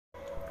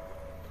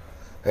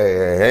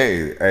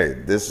Hey,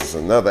 this is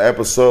another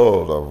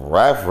episode of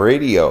RAF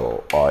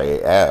Radio,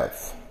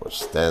 RAF, which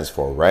stands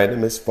for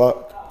Random as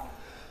Fuck.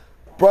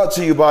 Brought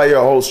to you by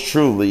your host,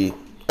 truly,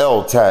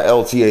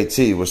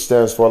 LTAT, which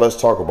stands for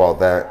Let's Talk About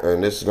That.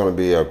 And this is going to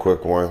be a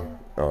quick one.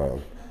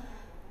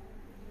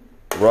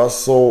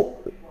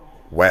 Russell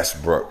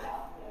Westbrook.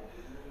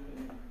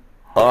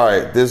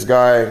 Alright, this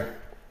guy,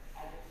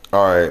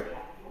 ever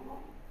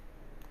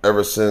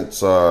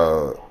since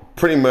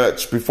pretty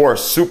much before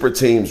super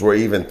teams were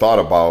even thought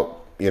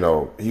about, he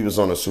was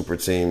on a super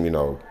team,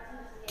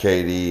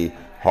 KD,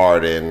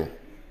 Harden,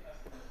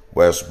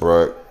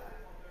 Westbrook,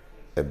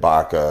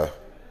 Ibaka,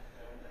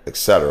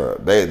 etc.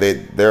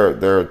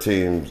 They're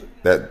teams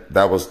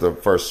that was the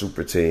first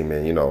super team,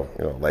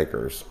 and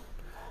Lakers.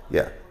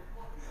 Yeah.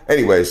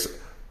 Anyways,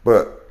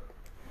 but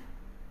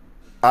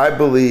I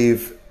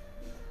believe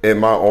in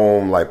my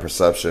own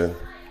perception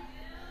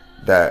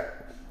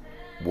that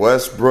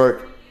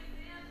Westbrook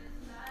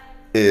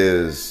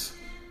is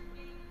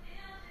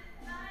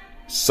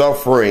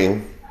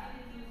suffering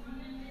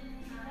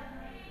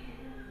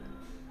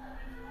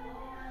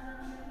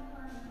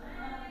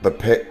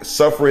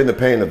the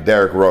pain of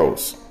Derrick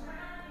Rose.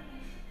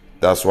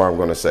 That's what I'm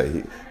going to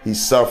say.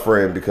 He's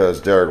suffering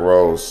because Derrick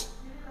Rose.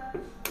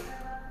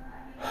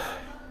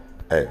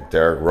 Hey,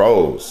 Derrick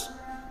Rose.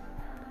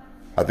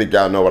 I think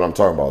y'all know what I'm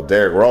talking about.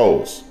 Derrick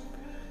Rose.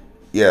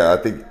 Yeah, I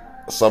think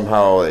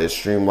somehow it's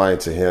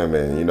streamlined to him,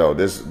 and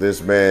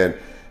this man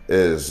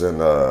is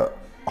in a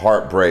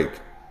heartbreak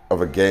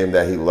of a game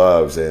that he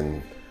loves,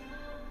 and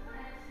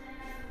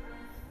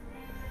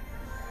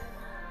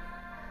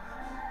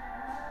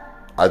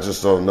I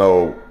just don't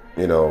know,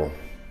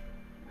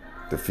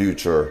 the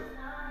future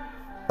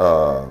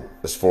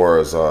as far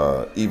as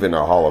even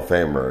a Hall of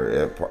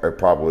Famer. It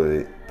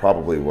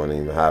probably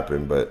wouldn't even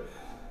happen, but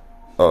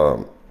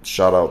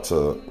shout out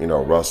to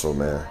Russell,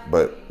 man.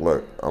 But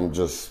look, I'm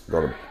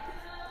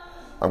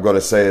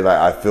gonna say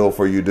I feel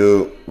for you,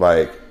 dude.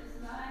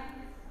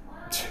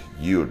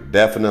 You're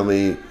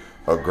definitely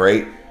a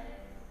great.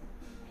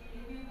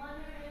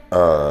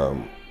 I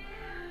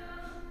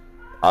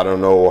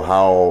don't know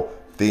how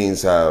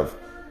things have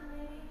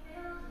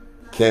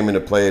came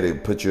into play to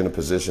put you in the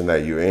position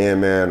that you're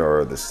in, man,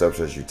 or the steps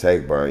that you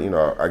take. But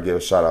I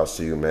give shout outs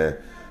to you, man.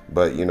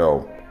 But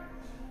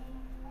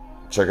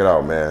check it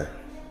out, man.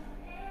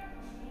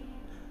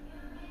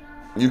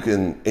 You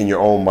can, in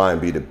your own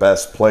mind, be the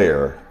best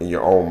player in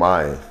your own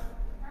mind,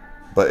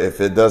 but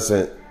if it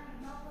doesn't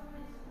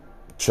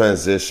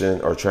transition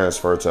or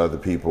transfer to other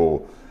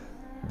people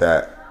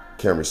that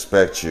can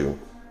respect you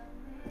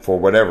for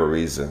whatever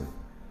reason,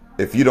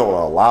 if you don't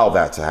allow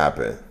that to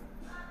happen,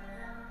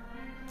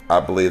 I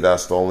believe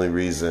that's the only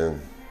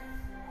reason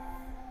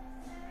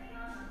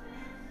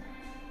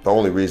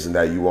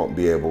that you won't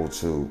be able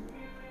to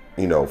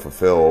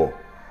fulfill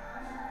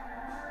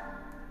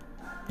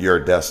your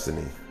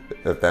destiny,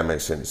 if that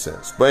makes any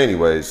sense. But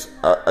anyways,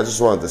 I just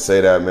wanted to say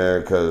that,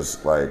 man,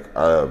 because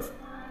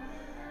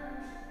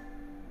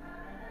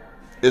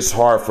it's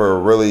hard for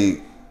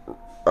really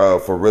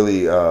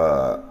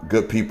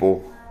good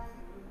people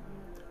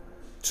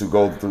to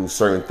go through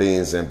certain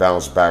things and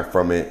bounce back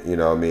from it.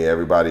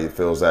 Everybody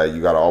feels that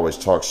you got to always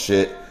talk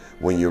shit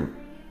when you're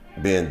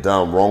being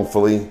done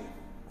wrongfully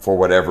for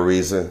whatever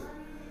reason.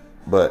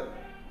 But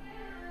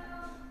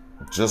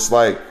just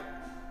like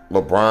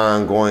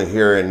LeBron going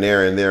here and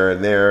there and there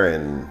and there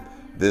and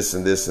this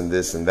and this and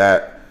this and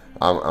that,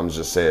 I'm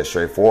just saying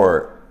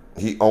straightforward,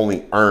 he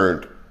only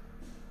earned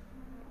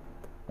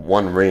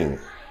one ring,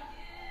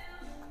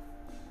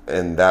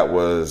 and that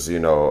was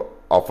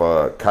off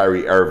a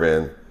Kyrie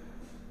Irving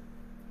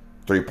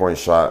 3-point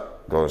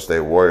shot, Golden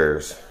State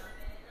Warriors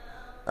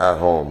at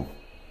home.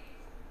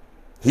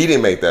 He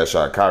didn't make that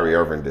shot, Kyrie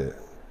Irving did.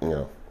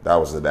 That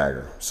was the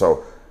dagger.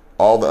 So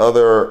all the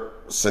other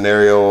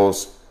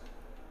scenarios,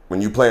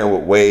 when you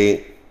playing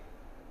with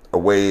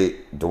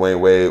Dwayne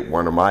Wade,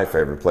 one of my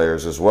favorite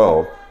players as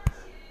well,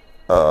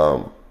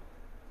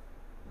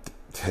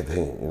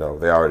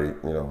 they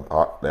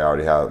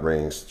already have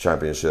rings,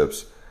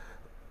 championships.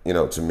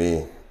 To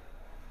me,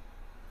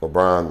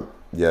 LeBron,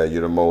 yeah,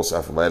 you're the most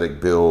athletic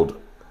build.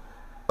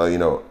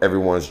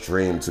 Everyone's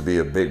dream to be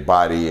a big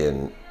body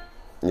and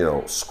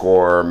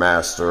scorer,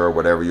 master,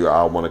 whatever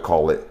I want to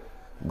call it.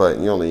 But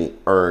you only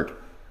earned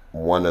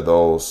one of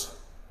those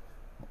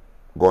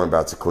going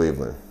back to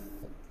Cleveland.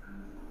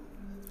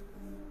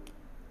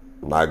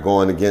 I'm not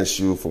going against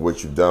you for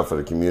what you've done for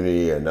the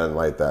community and nothing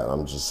like that.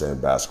 I'm just saying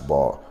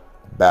basketball.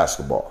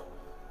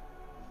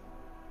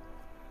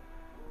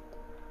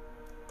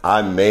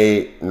 I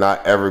may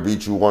not ever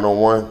beat you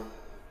one-on-one,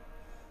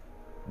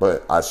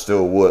 but I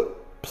still would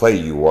play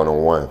you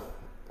one-on-one,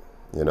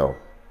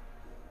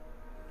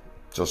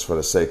 just for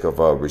the sake of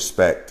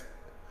respect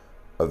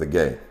of the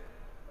game.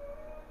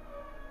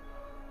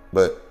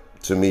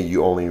 But to me,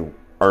 you only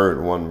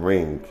earned one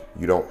ring.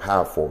 You don't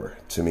have four,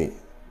 to me.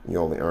 You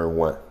only earned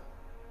one.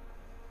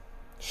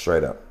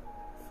 Straight up.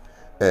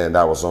 And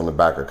that was on the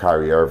back of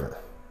Kyrie Irving.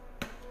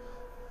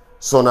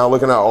 So now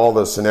looking at all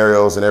the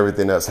scenarios and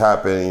everything that's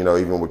happened, you know,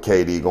 even with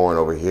KD going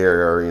over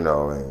here, you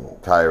know,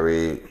 and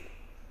Kyrie,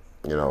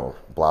 you know,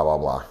 blah, blah,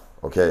 blah.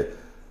 Okay.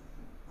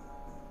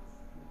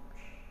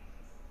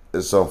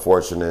 It's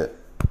unfortunate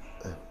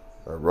that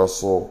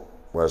Russell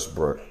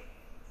Westbrook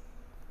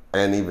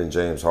and even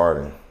James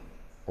Harden,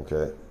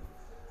 okay,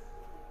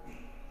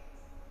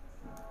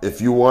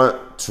 if you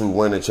want to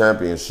win a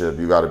championship,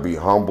 you got to be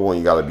humble and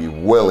you got to be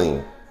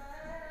willing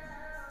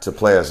to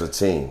play as a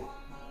team.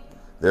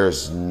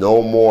 There's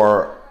no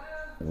more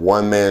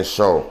one-man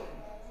show.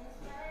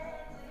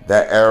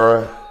 That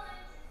era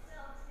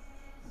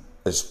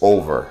is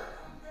over.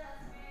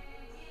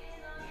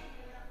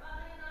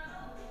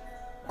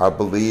 I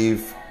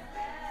believe,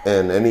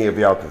 and any of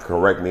y'all can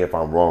correct me if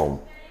I'm wrong,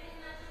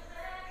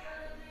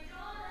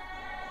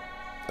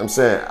 I'm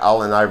saying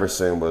Allen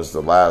Iverson was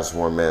the last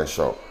one-man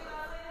show.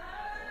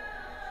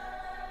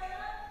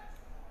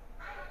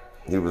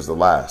 He was the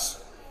last.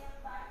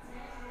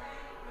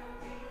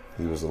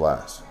 He was the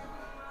last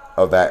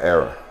of that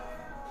era.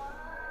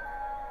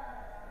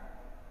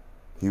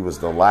 He was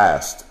the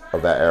last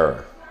of that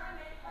era.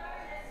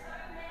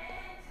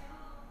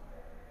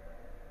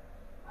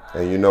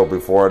 And you know,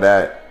 before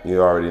that,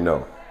 you already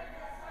know.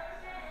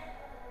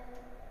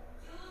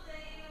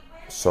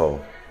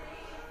 So,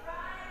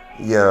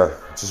 yeah,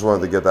 just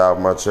wanted to get that out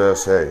of my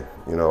chest. Hey,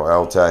 you know,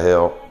 El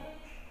Tahil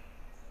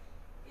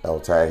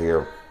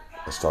here.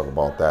 Let's talk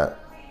about that.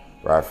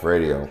 Raf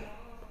Radio.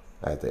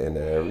 At the end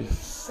of every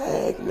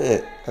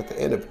segment. At the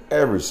end of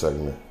every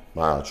segment,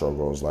 my outro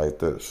goes like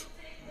this.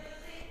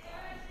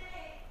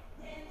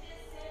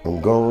 I'm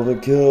gonna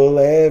kill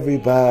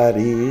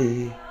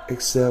everybody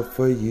except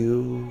for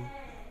you.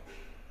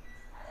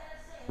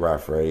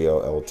 Raf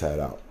Radio, El Tad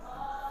out.